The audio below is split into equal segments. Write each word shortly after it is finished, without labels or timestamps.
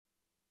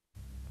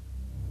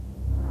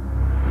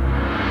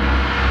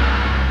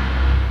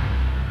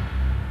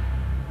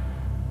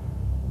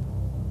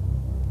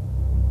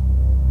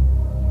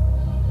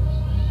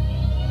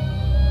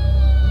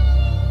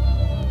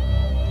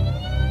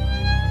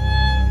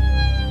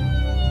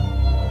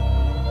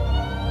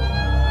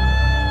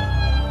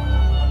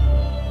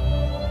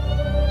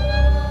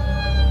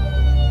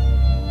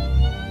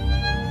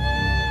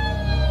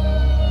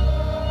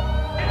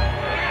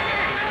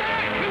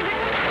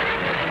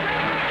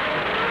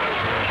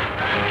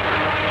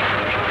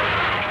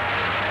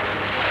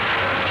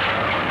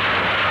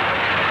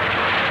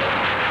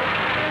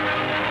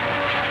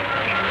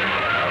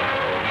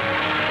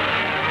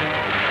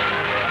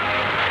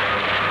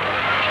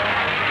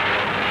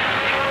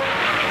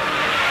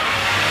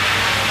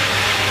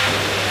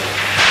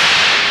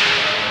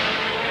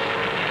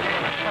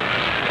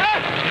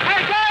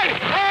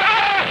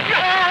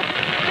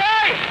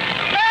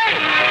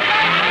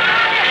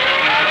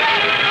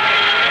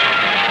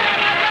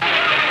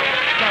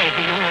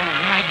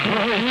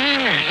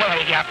Well,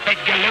 you big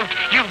galoot,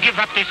 you give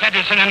up this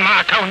Edison and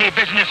Marconi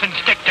business and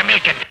stick to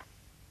milking.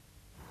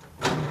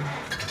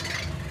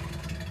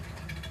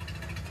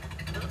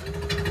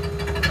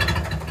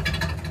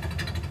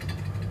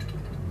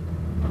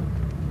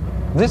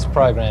 This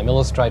program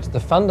illustrates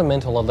the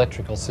fundamental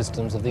electrical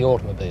systems of the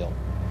automobile.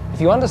 If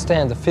you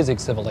understand the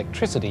physics of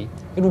electricity,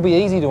 it will be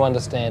easy to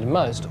understand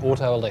most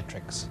auto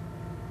electrics.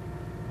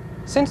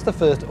 Since the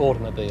first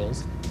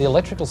automobiles, the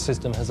electrical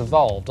system has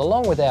evolved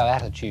along with our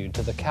attitude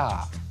to the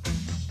car.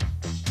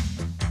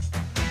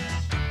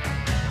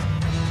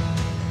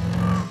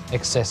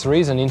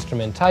 Accessories and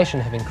instrumentation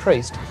have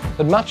increased,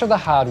 but much of the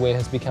hardware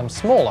has become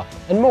smaller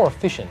and more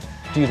efficient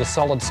due to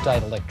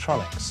solid-state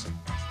electronics.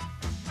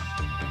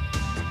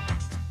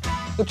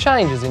 The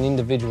changes in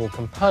individual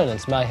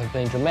components may have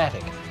been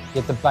dramatic,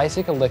 yet the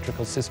basic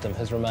electrical system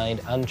has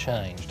remained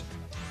unchanged.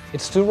 It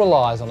still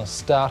relies on a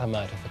starter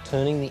motor for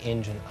turning the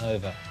engine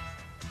over,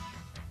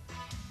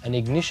 an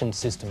ignition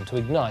system to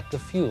ignite the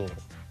fuel,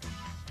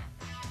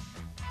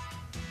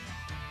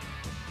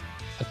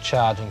 a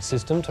charging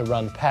system to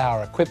run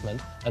power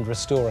equipment and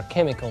restore a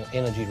chemical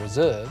energy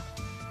reserve,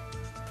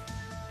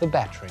 the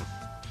battery.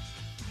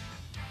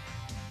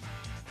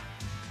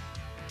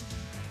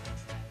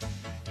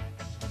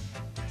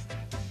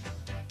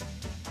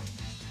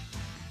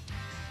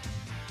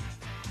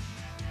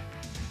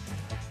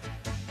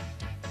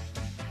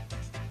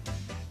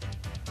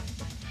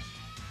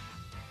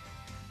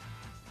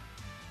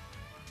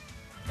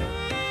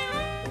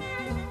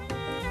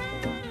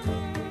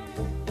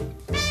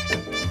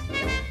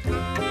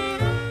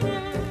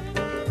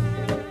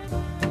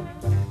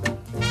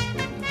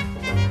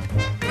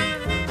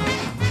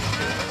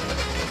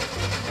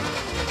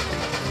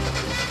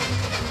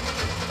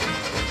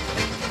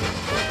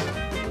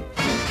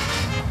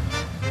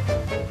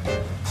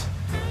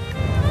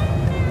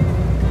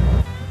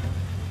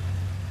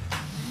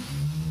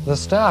 The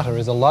starter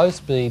is a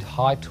low-speed,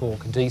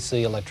 high-torque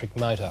DC electric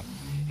motor.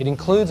 It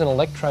includes an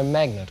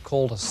electromagnet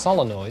called a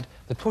solenoid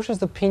that pushes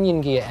the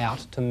pinion gear out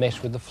to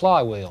mesh with the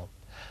flywheel.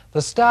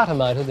 The starter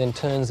motor then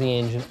turns the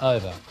engine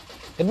over.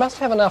 It must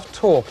have enough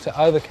torque to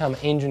overcome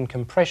engine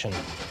compression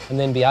and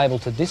then be able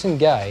to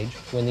disengage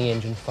when the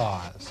engine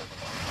fires.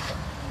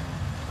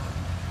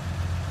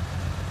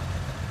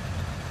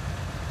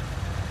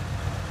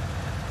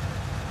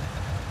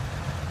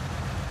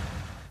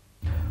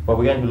 What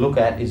we're going to look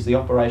at is the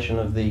operation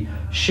of the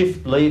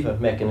shift lever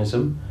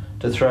mechanism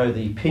to throw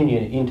the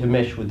pinion into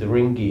mesh with the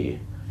ring gear,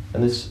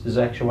 and this is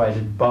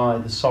actuated by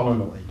the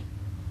solenoid.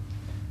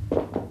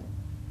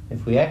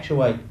 If we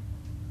actuate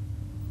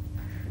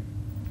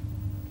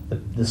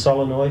the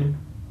solenoid,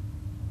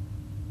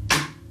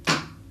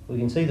 we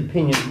can see the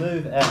pinion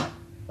move out.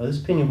 Now this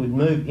pinion would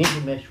move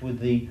into mesh with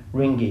the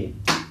ring gear.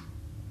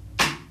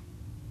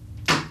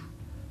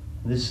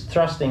 This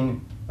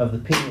thrusting of the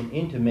pinion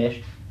into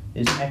mesh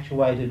is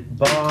actuated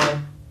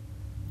by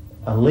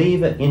a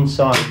lever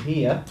inside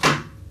here.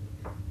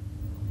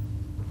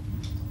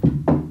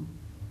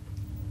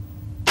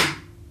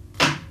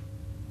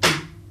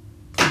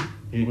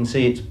 You can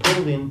see it's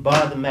pulled in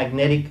by the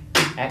magnetic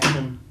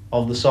action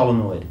of the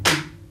solenoid.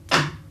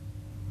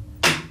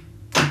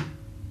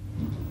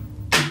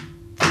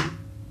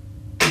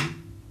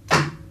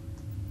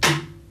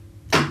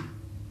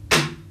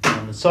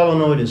 And the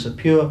solenoid is a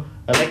pure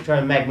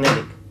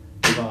electromagnetic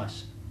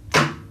device.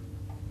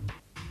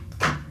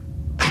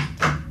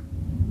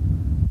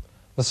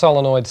 The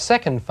solenoid's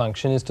second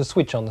function is to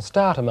switch on the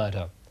starter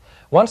motor.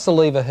 Once the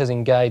lever has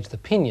engaged the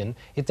pinion,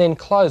 it then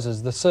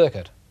closes the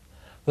circuit.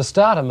 The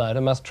starter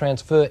motor must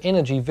transfer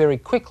energy very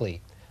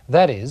quickly.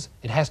 That is,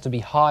 it has to be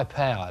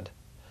high-powered.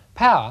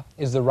 Power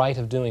is the rate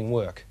of doing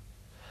work.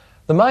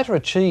 The motor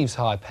achieves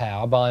high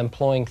power by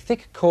employing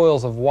thick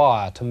coils of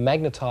wire to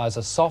magnetise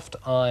a soft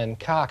iron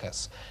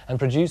carcass and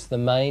produce the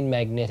main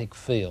magnetic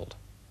field.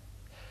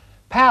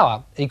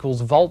 Power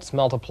equals volts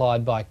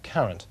multiplied by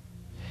current.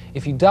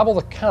 If you double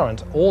the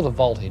current or the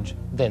voltage,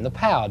 then the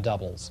power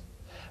doubles.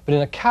 But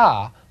in a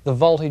car, the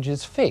voltage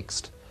is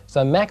fixed,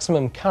 so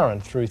maximum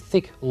current through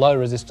thick,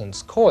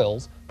 low-resistance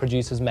coils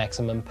produces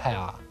maximum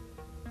power.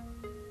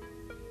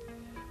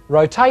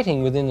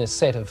 Rotating within this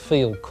set of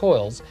field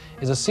coils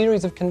is a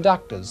series of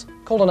conductors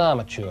called an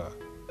armature.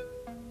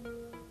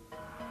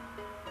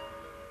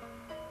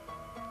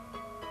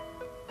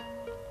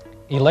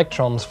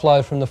 Electrons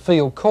flow from the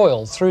field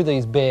coils through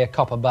these bare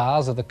copper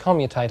bars of the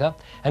commutator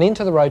and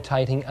into the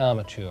rotating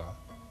armature.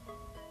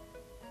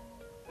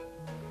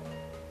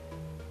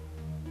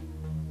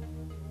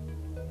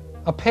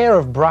 A pair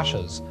of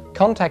brushes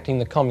contacting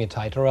the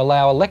commutator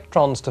allow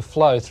electrons to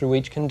flow through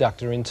each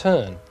conductor in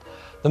turn.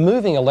 The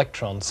moving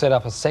electrons set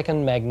up a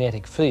second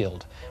magnetic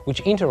field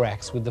which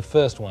interacts with the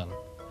first one.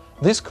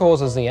 This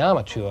causes the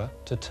armature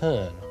to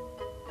turn.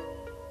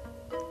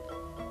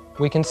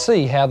 We can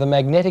see how the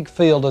magnetic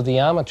field of the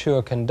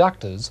armature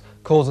conductors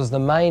causes the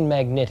main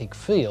magnetic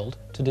field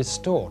to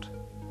distort.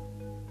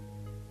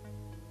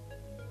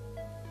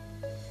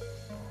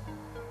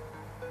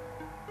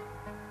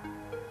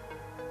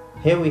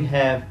 Here we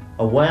have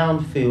a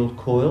wound field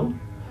coil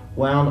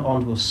wound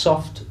onto a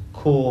soft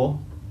core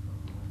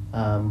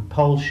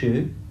pole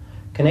shoe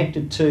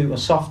connected to a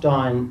soft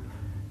iron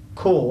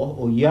core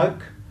or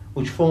yoke,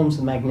 which forms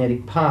the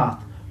magnetic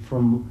path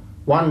from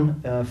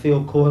one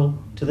field coil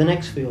to the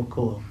next field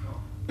coil.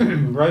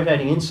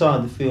 Rotating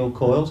inside the field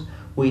coils,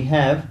 we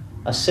have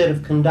a set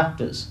of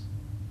conductors.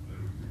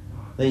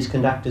 These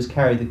conductors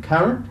carry the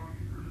current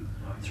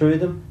through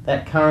them.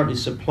 That current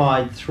is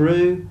supplied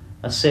through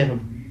a set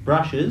of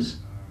brushes.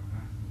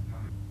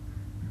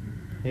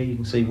 Here you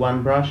can see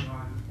one brush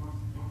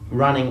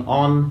running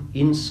on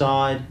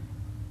inside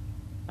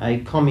a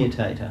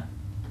commutator.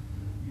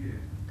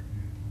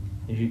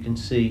 As you can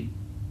see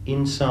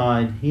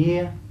inside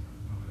here,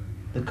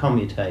 the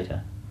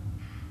commutator,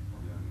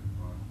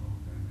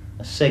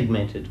 a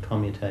segmented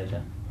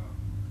commutator.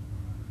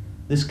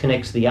 This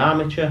connects the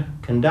armature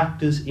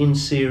conductors in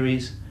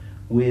series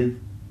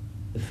with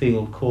the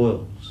field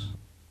coils.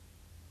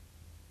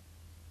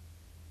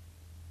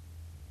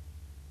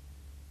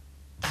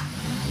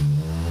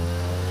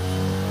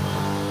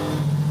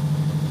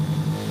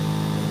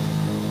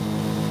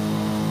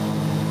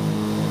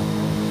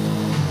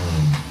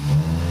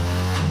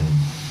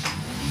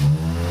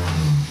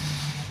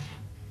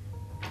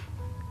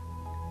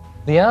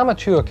 The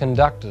armature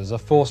conductors are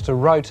forced to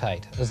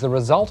rotate as the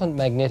resultant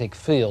magnetic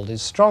field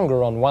is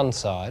stronger on one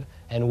side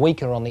and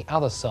weaker on the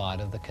other side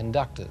of the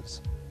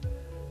conductors.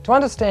 To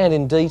understand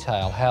in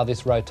detail how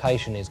this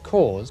rotation is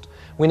caused,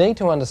 we need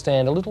to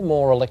understand a little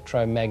more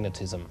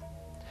electromagnetism.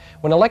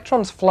 When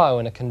electrons flow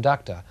in a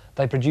conductor,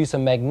 they produce a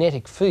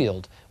magnetic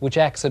field which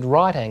acts at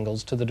right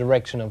angles to the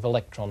direction of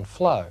electron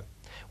flow.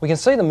 We can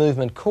see the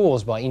movement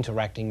caused by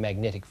interacting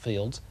magnetic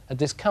fields at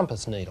this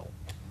compass needle.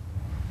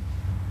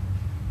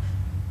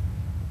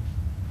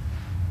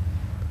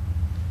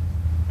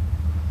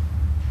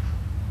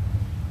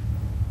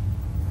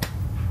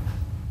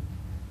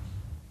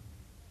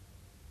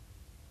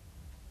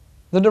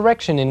 The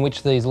direction in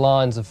which these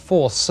lines of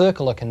force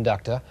circle a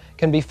conductor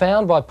can be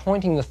found by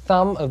pointing the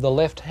thumb of the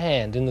left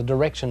hand in the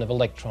direction of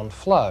electron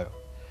flow.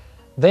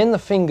 Then the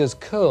fingers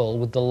curl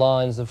with the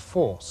lines of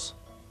force.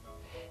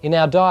 In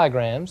our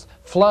diagrams,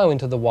 flow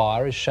into the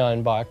wire is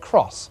shown by a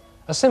cross,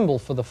 a symbol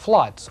for the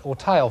flights or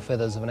tail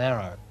feathers of an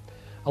arrow.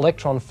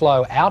 Electron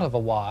flow out of a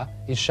wire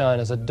is shown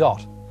as a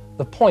dot,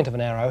 the point of an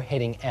arrow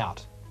heading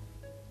out.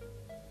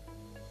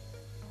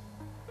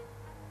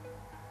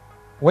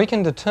 We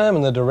can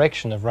determine the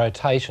direction of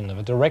rotation of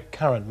a direct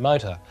current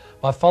motor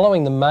by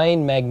following the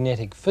main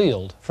magnetic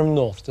field from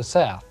north to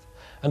south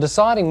and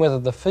deciding whether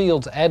the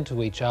fields add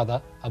to each other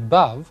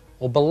above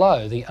or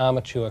below the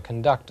armature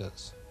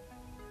conductors.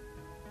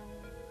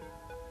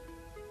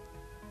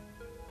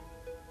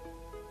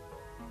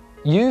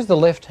 Use the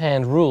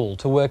left-hand rule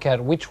to work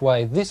out which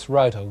way this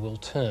rotor will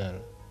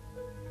turn.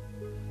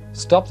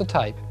 Stop the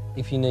tape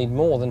if you need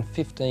more than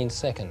 15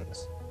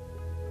 seconds.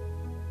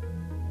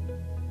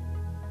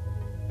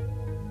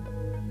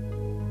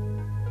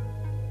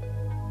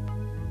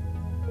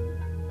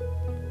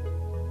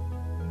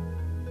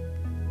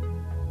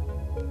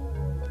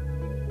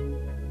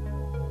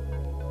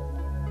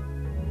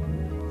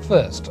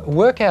 First,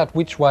 work out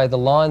which way the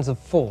lines of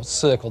force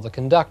circle the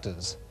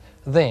conductors.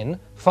 Then,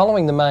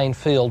 following the main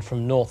field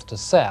from north to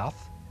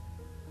south,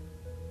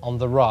 on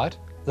the right,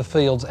 the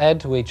fields add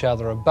to each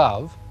other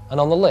above, and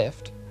on the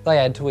left, they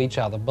add to each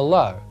other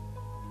below.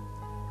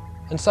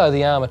 And so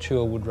the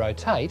armature would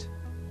rotate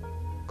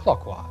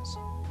clockwise.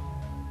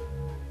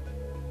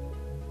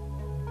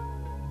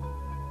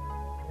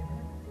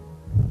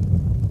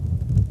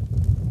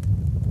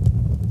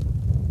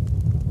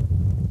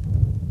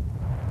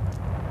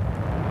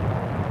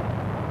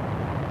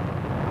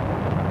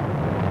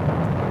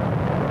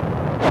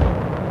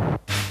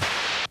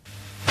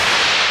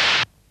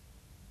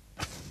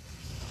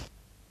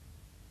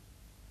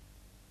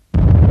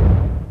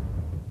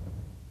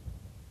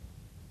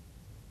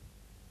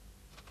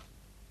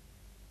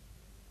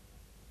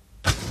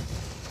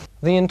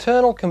 The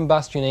internal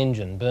combustion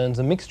engine burns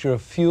a mixture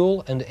of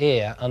fuel and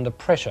air under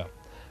pressure.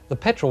 The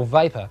petrol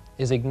vapour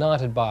is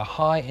ignited by a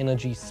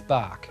high-energy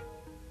spark.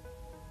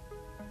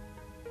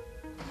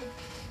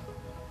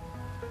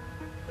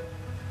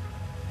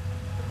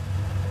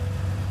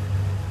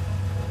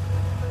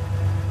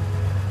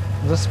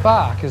 The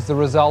spark is the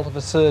result of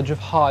a surge of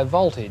high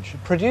voltage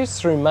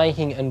produced through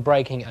making and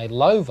breaking a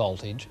low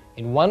voltage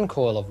in one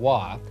coil of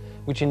wire,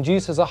 which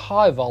induces a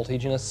high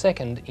voltage in a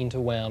second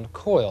interwound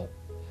coil.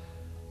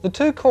 The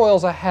two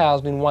coils are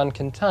housed in one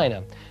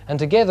container, and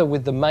together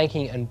with the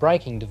making and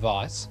breaking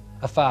device,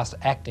 a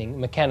fast-acting,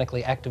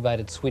 mechanically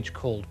activated switch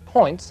called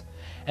points,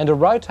 and a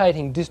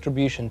rotating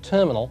distribution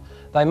terminal,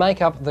 they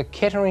make up the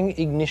Kettering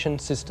ignition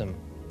system.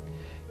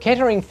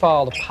 Kettering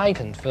filed a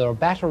patent for a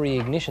battery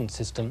ignition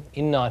system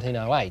in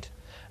 1908,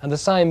 and the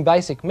same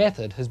basic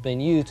method has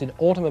been used in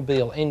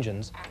automobile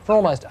engines for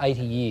almost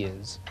 80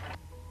 years.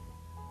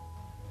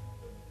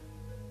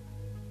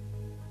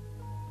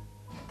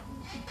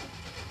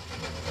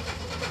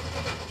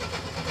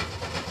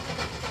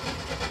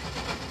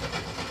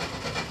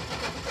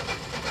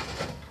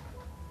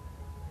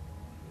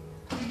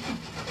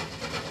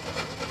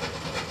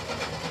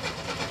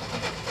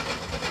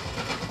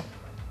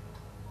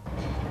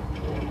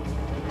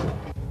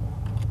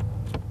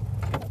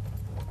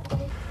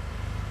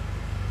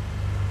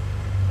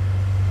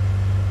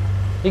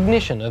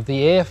 Ignition of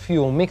the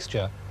air-fuel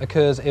mixture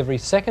occurs every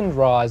second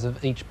rise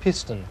of each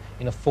piston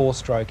in a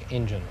 4-stroke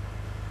engine.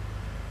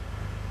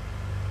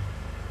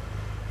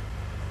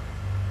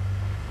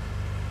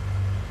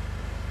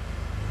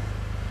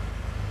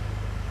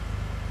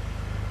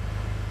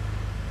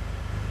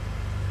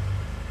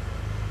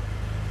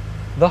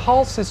 The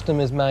whole system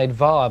is made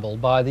viable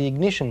by the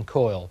ignition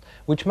coil,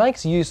 which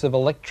makes use of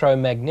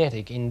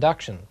electromagnetic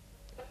induction.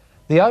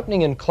 The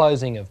opening and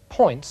closing of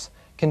points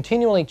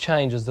continually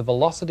changes the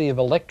velocity of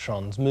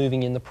electrons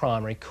moving in the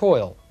primary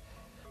coil.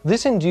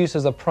 This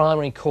induces a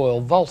primary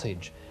coil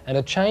voltage and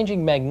a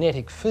changing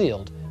magnetic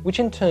field, which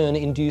in turn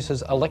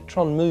induces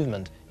electron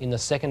movement in the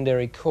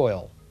secondary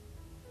coil.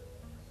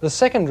 The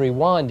secondary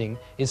winding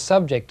is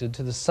subjected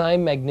to the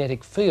same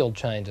magnetic field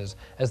changes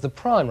as the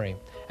primary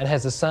and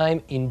has the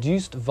same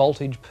induced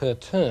voltage per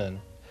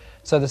turn.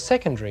 So the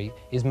secondary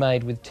is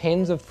made with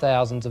tens of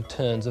thousands of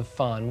turns of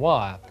fine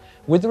wire,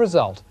 with the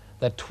result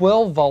that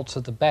 12 volts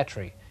at the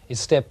battery is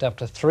stepped up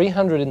to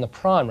 300 in the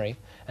primary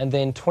and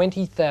then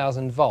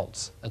 20,000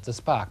 volts at the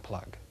spark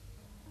plug.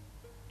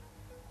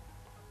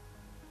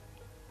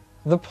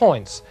 The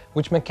points,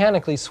 which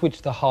mechanically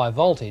switched the high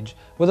voltage,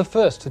 were the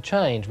first to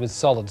change with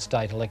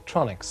solid-state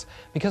electronics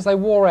because they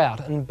wore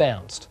out and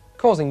bounced,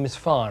 causing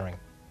misfiring.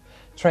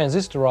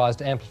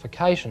 Transistorized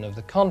amplification of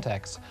the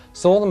contacts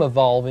saw them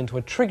evolve into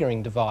a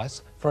triggering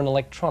device for an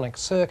electronic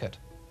circuit.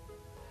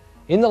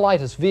 In the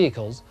latest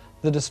vehicles,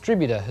 the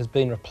distributor has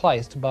been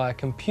replaced by a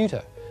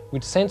computer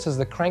which senses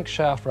the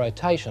crankshaft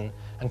rotation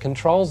and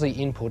controls the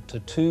input to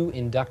 2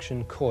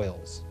 induction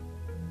coils.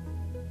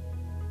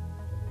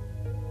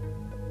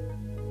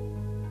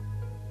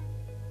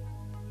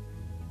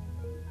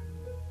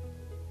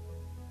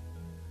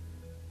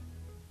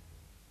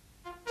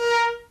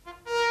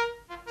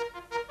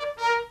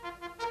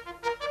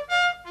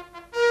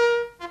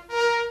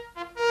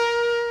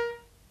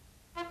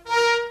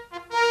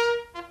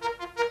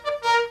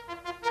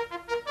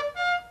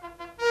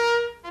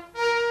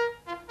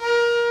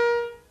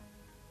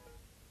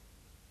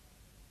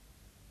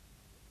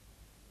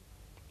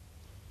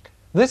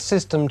 This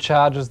system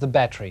charges the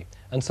battery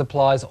and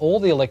supplies all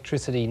the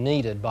electricity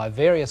needed by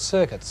various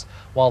circuits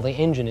while the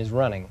engine is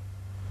running.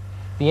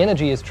 The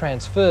energy is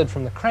transferred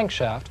from the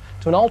crankshaft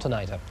to an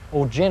alternator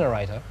or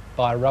generator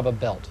by a rubber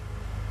belt.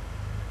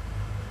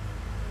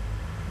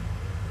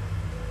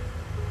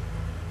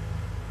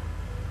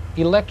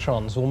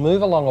 Electrons will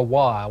move along a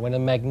wire when a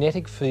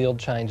magnetic field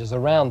changes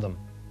around them.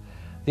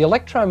 The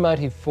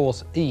electromotive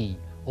force E,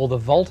 or the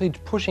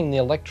voltage pushing the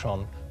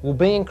electron, will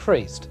be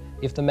increased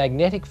if the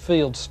magnetic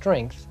field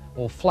strength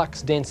or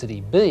flux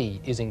density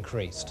B is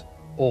increased,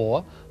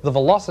 or the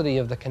velocity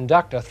of the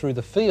conductor through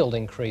the field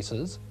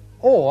increases,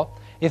 or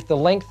if the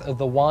length of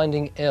the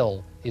winding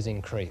L is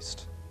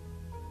increased.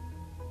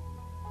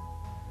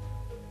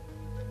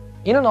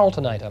 In an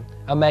alternator,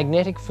 a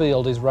magnetic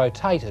field is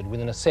rotated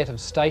within a set of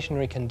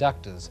stationary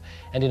conductors,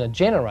 and in a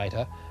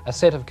generator, a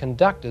set of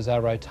conductors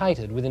are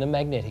rotated within a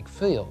magnetic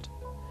field.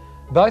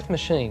 Both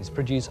machines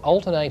produce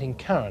alternating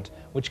current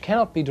which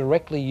cannot be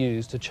directly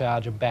used to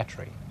charge a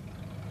battery.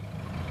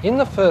 In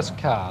the first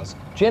cars,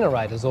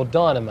 generators or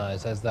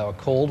dynamos as they were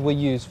called were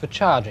used for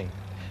charging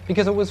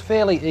because it was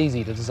fairly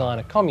easy to design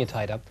a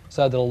commutator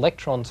so that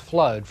electrons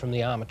flowed from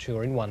the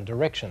armature in one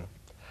direction.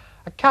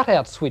 A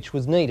cutout switch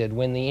was needed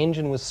when the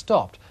engine was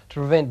stopped to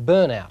prevent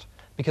burnout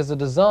because the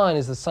design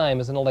is the same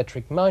as an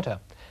electric motor,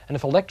 and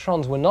if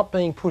electrons were not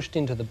being pushed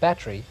into the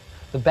battery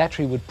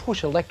would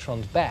push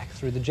electrons back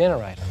through the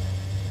generator.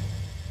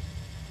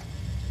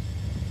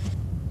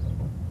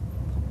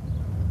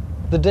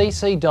 The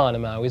DC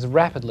dynamo is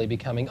rapidly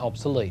becoming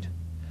obsolete.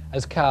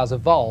 As cars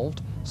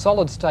evolved,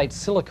 solid-state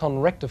silicon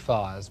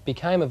rectifiers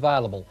became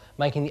available,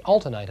 making the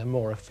alternator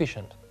more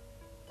efficient.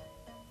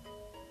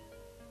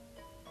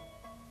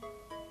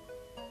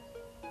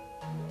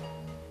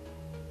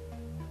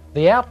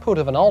 The output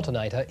of an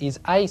alternator is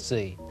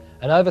AC,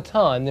 and over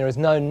time there is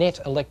no net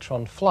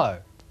electron flow,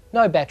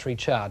 no battery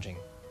charging.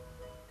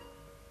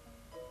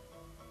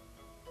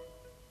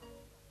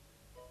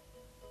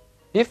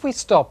 If we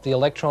stop the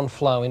electron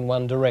flow in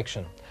one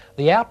direction,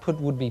 the output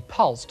would be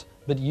pulsed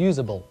but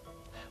usable.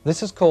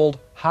 This is called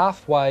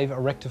half-wave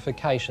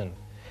rectification,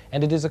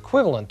 and it is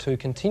equivalent to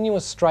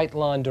continuous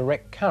straight-line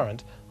direct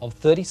current of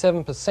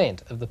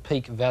 37% of the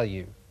peak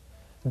value.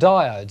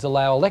 Diodes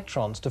allow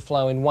electrons to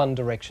flow in one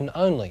direction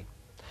only.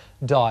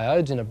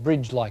 Diodes in a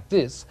bridge like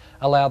this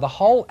allow the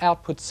whole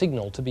output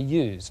signal to be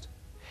used.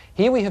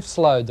 Here we have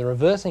slowed the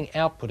reversing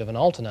output of an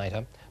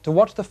alternator to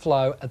watch the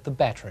flow at the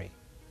battery.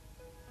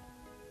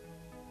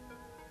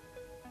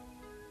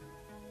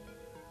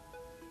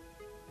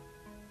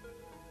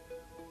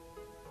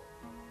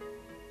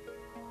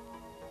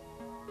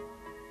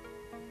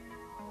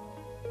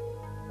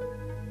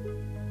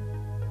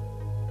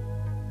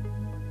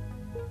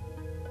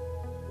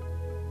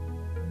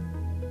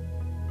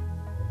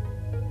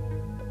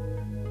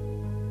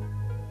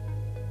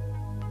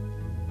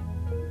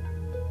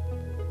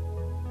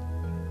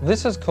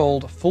 This is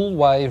called full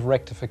wave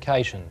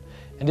rectification,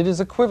 and it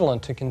is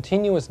equivalent to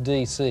continuous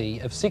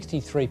DC of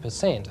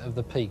 63% of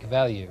the peak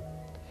value.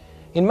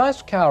 In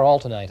most car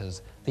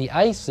alternators, the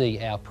AC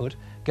output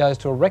goes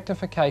to a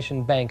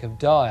rectification bank of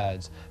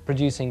diodes,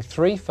 producing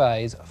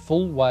three-phase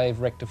full-wave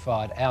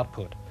rectified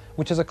output,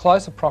 which is a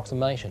close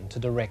approximation to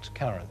direct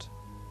current.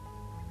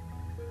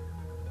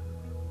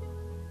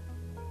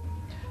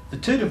 The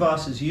two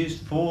devices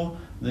used for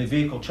the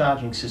vehicle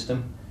charging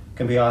system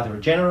can be either a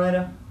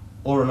generator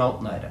or an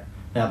alternator.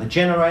 Now, the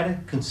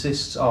generator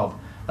consists of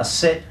a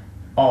set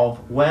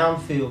of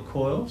wound field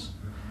coils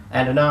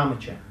and an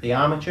armature. The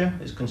armature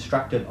is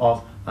constructed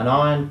of an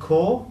iron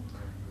core,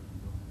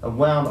 and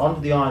wound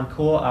onto the iron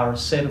core are a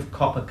set of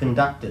copper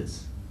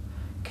conductors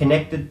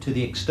connected to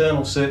the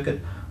external circuit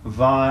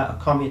via a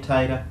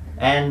commutator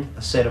and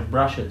a set of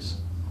brushes.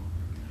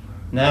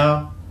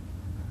 Now,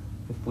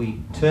 if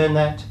we turn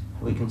that,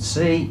 we can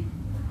see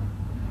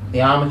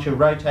the armature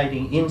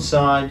rotating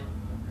inside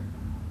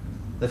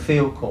the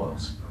field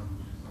coils.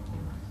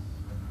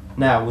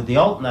 Now, with the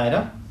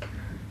alternator,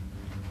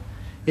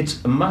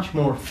 it's a much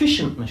more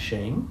efficient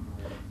machine.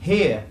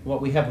 Here,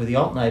 what we have with the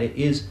alternator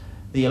is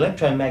the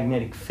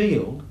electromagnetic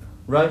field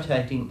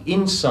rotating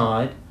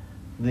inside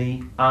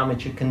the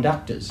armature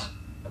conductors.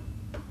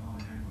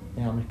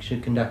 The armature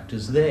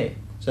conductors there.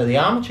 So the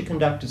armature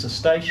conductors are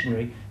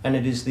stationary, and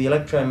it is the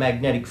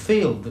electromagnetic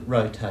field that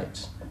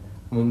rotates.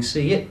 And we can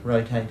see it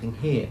rotating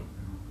here.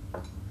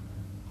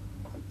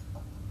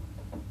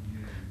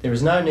 There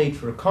is no need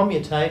for a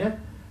commutator.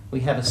 We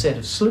have a set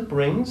of slip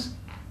rings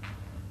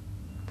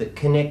that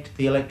connect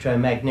the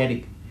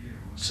electromagnetic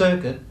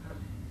circuit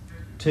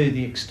to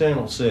the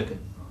external circuit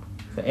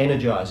for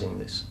energizing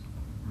this.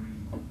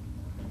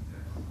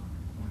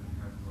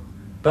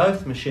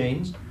 Both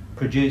machines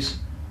produce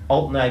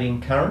alternating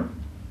current.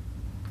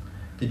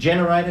 The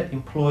generator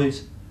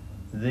employs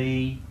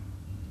the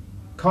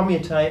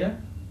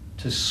commutator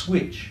to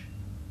switch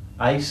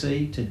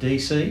AC to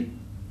DC.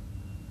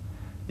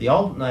 The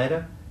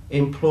alternator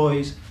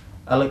employs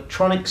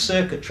electronic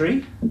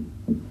circuitry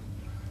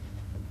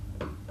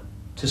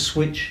to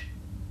switch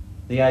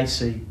the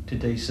AC to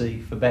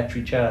DC for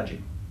battery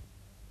charging.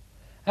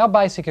 Our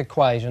basic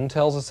equation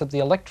tells us that the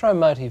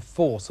electromotive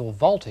force or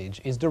voltage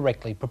is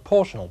directly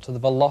proportional to the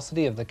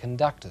velocity of the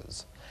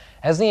conductors.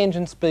 As the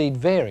engine speed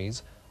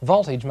varies,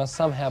 voltage must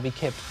somehow be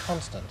kept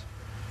constant.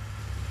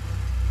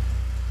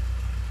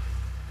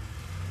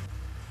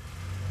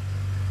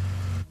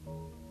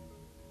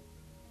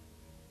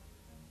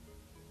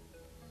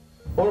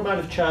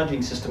 Automotive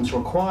charging systems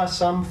require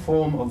some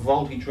form of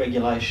voltage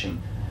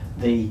regulation.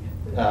 The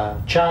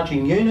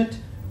charging unit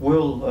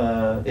will,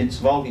 its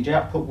voltage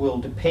output will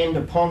depend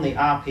upon the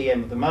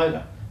RPM of the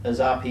motor. As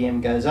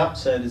RPM goes up,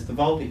 so does the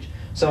voltage.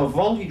 So a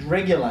voltage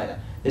regulator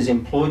is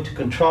employed to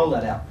control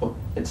that output.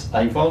 It's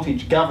a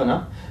voltage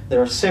governor.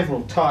 There are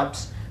several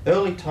types.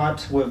 Early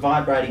types were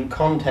vibrating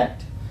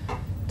contact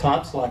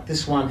types, like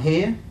this one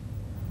here,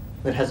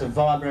 that has a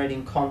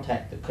vibrating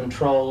contact that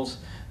controls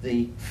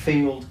the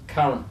field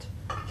current.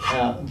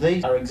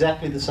 These are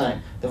exactly the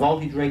same. The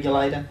voltage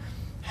regulator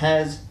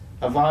has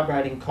a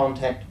vibrating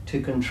contact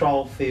to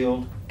control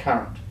field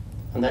current,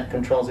 and that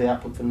controls the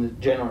output from the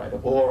generator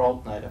or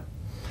alternator.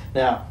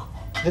 Now,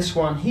 this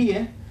one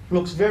here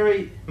looks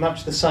very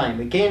much the same.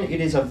 Again,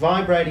 it is a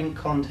vibrating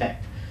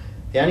contact.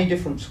 The only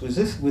difference with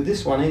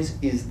this one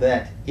is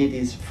that it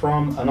is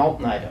from an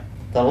alternator.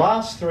 The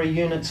last three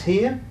units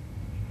here,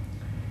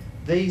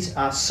 these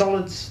are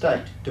solid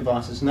state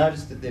devices.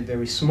 Notice that they're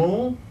very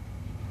small,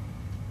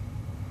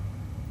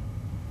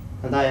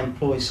 and they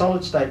employ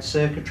solid state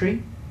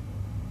circuitry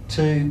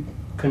to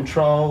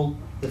control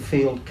the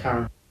field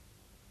current.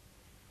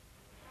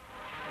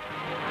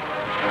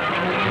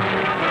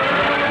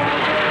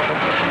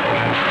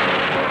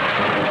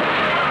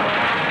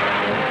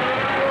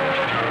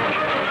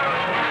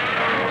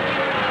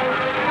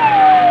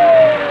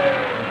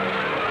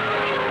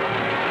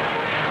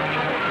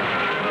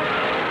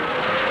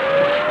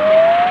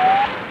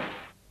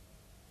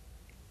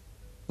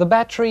 The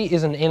battery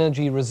is an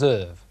energy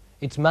reserve.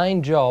 Its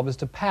main job is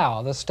to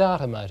power the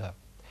starter motor.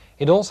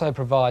 It also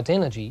provides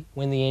energy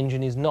when the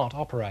engine is not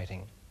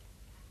operating.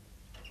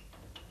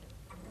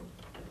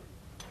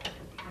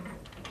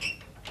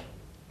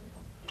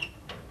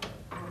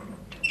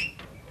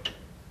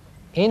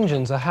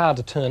 Engines are hard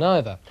to turn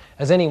over,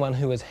 as anyone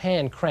who has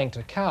hand-cranked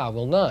a car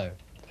will know.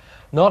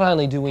 Not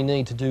only do we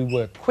need to do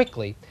work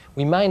quickly,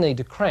 we may need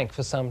to crank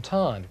for some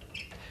time.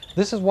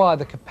 This is why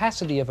the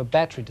capacity of a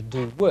battery to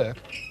do work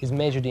is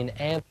measured in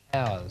amp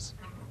hours.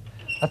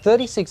 A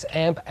 36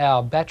 amp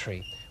hour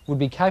battery would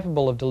be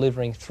capable of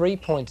delivering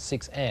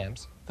 3.6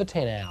 amps for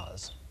 10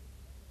 hours.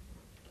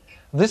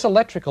 This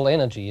electrical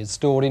energy is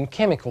stored in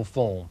chemical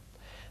form.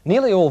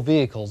 Nearly all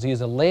vehicles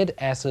use a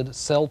lead-acid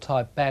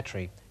cell-type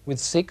battery with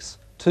 6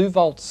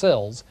 2-volt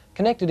cells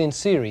connected in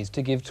series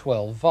to give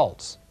 12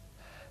 volts.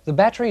 The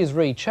battery is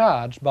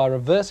recharged by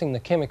reversing the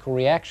chemical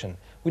reaction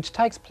which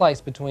takes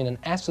place between an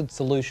acid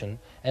solution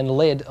and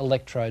lead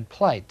electrode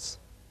plates.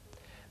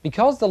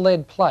 Because the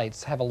lead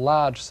plates have a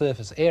large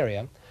surface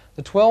area,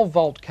 the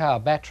 12-volt car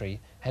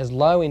battery has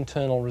low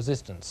internal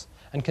resistance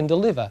and can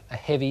deliver a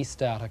heavy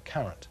starter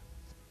current.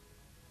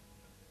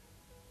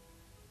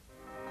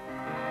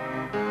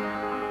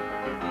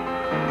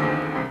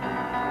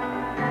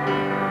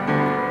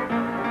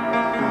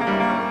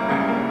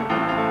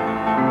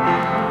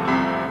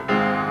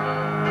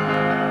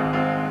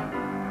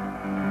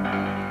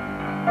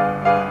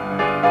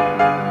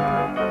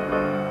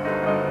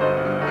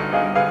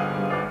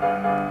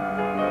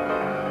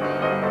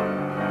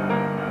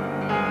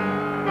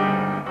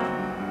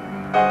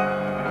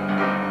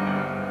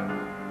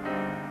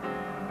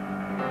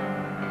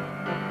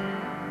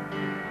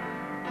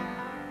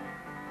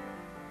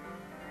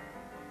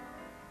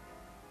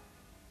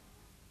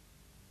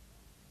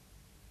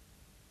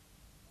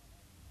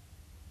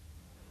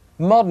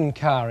 Modern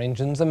car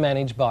engines are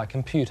managed by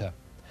computer.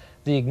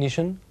 The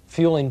ignition,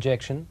 fuel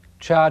injection,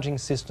 charging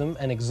system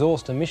and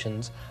exhaust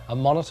emissions are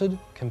monitored,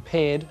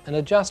 compared and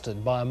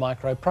adjusted by a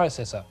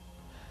microprocessor.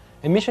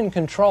 Emission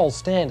control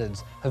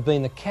standards have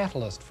been the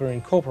catalyst for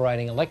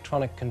incorporating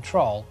electronic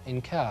control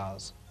in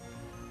cars.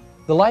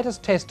 The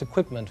latest test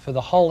equipment for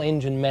the whole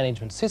engine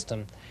management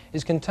system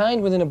is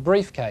contained within a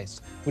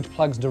briefcase which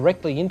plugs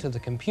directly into the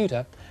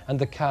computer and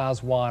the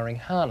car's wiring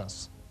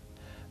harness.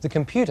 The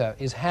computer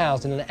is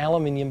housed in an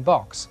aluminium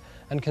box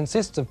and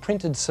consists of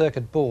printed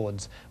circuit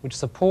boards which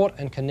support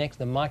and connect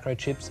the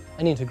microchips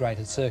and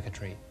integrated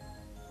circuitry.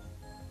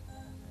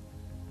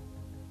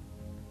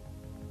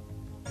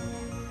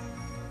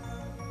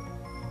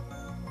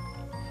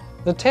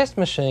 The test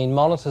machine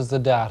monitors the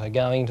data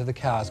going into the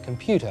car's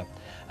computer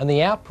and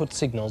the output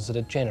signals that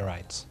it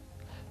generates.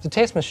 The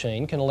test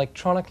machine can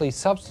electronically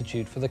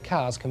substitute for the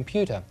car's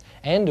computer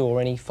and/or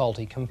any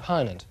faulty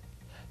component.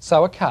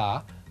 So a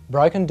car,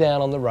 broken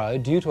down on the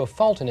road due to a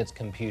fault in its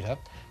computer,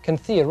 can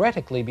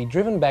theoretically be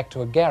driven back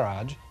to a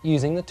garage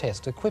using the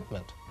test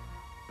equipment.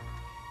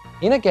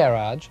 In a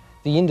garage,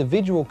 the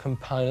individual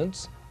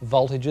components,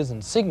 voltages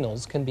and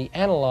signals can be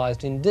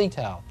analysed in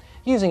detail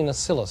using an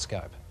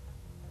oscilloscope.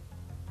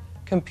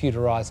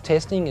 Computerised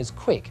testing is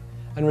quick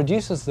and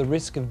reduces the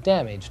risk of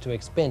damage to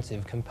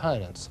expensive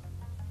components.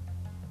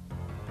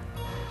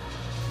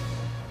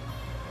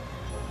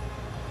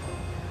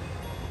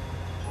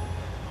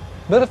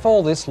 But if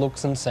all this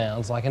looks and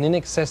sounds like an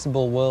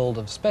inaccessible world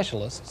of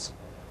specialists,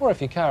 or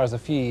if your car is a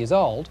few years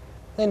old,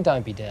 then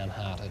don't be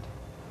downhearted.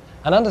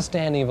 An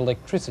understanding of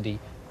electricity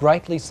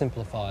greatly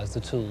simplifies the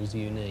tools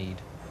you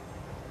need.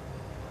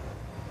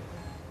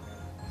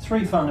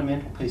 Three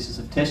fundamental pieces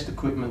of test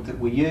equipment that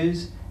we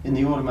use in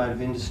the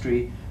automotive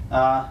industry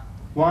are: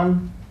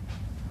 one,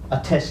 a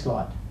test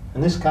light.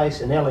 In this case,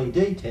 an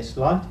LED test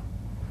light,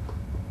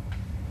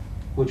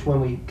 which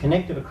when we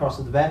connect it across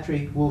to the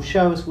battery will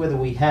show us whether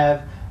we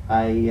have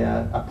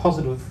a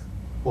positive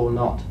or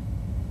not,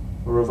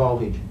 or a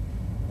voltage.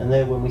 And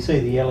there, when we see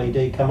the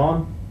LED come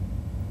on,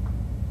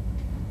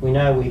 we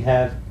know we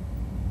have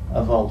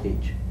a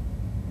voltage.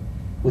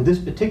 With this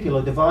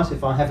particular device,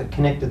 if I have it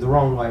connected the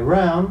wrong way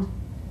round,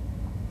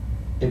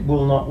 it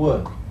will not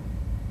work.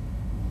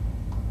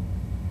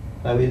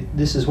 So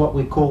this is what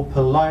we call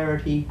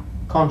polarity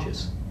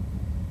conscious.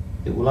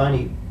 It will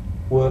only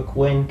work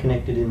when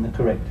connected in the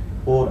correct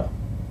order.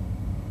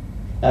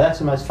 Now that's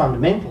the most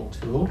fundamental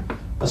tool.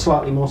 A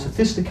slightly more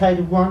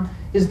sophisticated one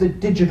is the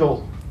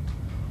digital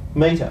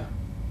meter,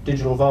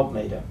 digital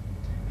voltmeter.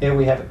 Here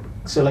we have it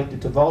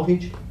selected to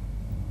voltage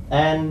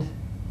and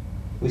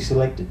we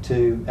select it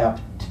to our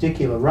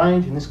particular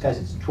range. In this case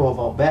it's a 12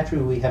 volt battery.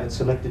 We have it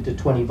selected to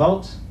 20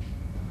 volts.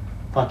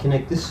 If I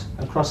connect this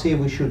across here,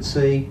 we should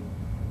see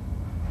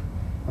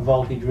a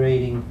voltage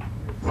reading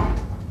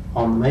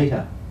on the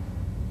meter.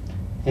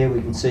 Here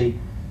we can see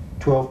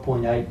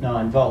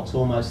 12.89 volts,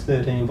 almost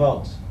 13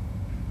 volts.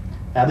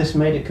 Now this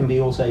meter can be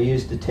also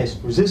used to test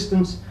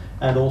resistance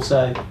and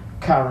also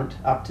current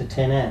up to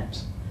 10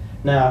 amps.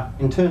 Now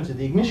in terms of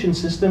the ignition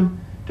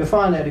system, to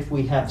find out if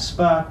we have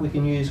spark, we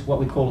can use what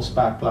we call a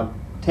spark plug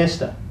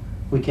tester.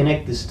 We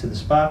connect this to the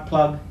spark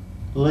plug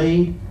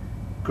lead,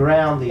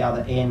 ground the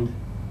other end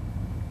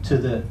to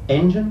the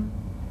engine,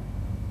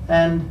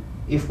 and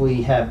if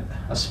we have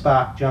a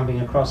spark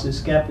jumping across this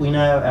gap, we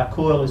know our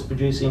coil is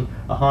producing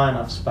a high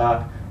enough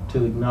spark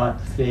to ignite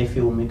the fair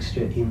fuel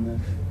mixture in the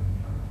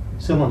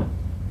cylinder.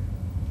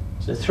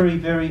 So three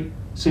very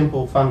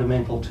simple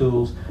fundamental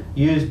tools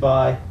used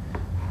by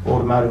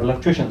automotive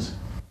electricians.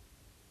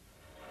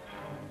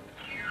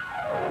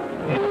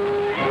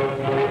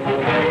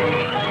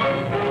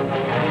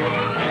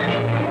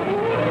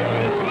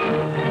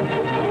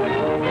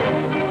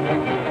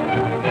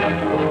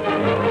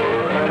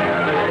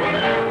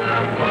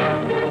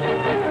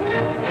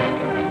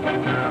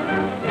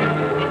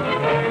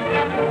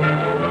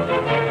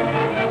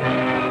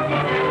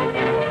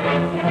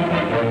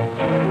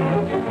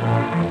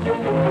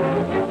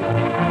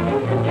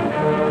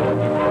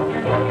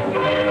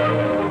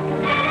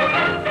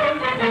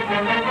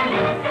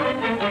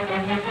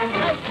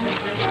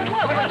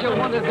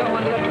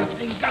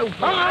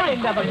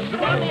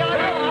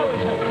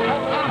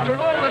 After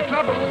all the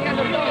trouble we had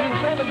to do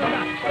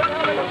in